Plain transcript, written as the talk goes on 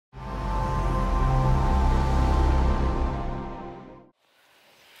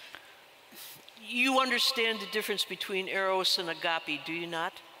You understand the difference between eros and agape, do you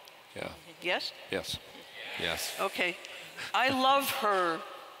not? Yeah. Yes? Yes. Yes. Okay. I love her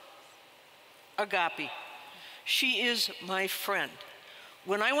agape. She is my friend.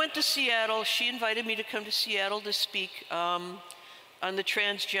 When I went to Seattle, she invited me to come to Seattle to speak on the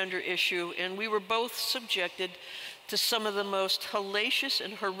transgender issue, and we were both subjected to some of the most hellacious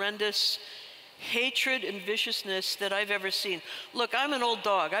and horrendous hatred and viciousness that I've ever seen. Look, I'm an old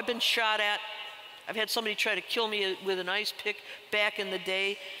dog. I've been shot at. I've had somebody try to kill me with an ice pick back in the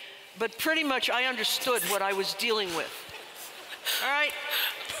day, but pretty much I understood what I was dealing with. All right?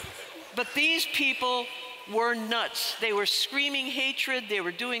 But these people were nuts. They were screaming hatred, they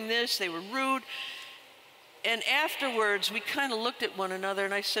were doing this, they were rude. And afterwards, we kind of looked at one another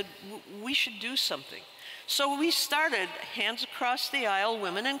and I said, we should do something. So we started Hands Across the Aisle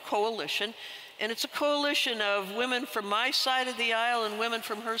Women in Coalition, and it's a coalition of women from my side of the aisle and women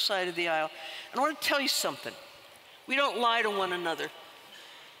from her side of the aisle. And I want to tell you something. We don't lie to one another.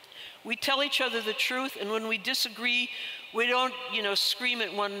 We tell each other the truth, and when we disagree, we don't, scream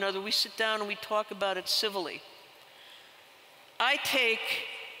at one another. We sit down and we talk about it civilly. I take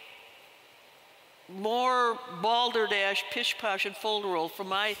more balderdash, pish-posh, and folderol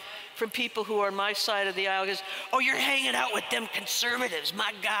from people who are on my side of the aisle. Because, oh, you're hanging out with them conservatives,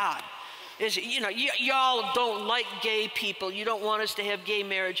 my God. Y'all don't like gay people. You don't want us to have gay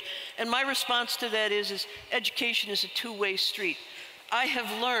marriage. And my response to that is education is a two-way street. I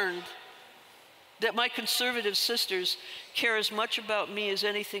have learned that my conservative sisters care as much about me as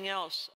anything else.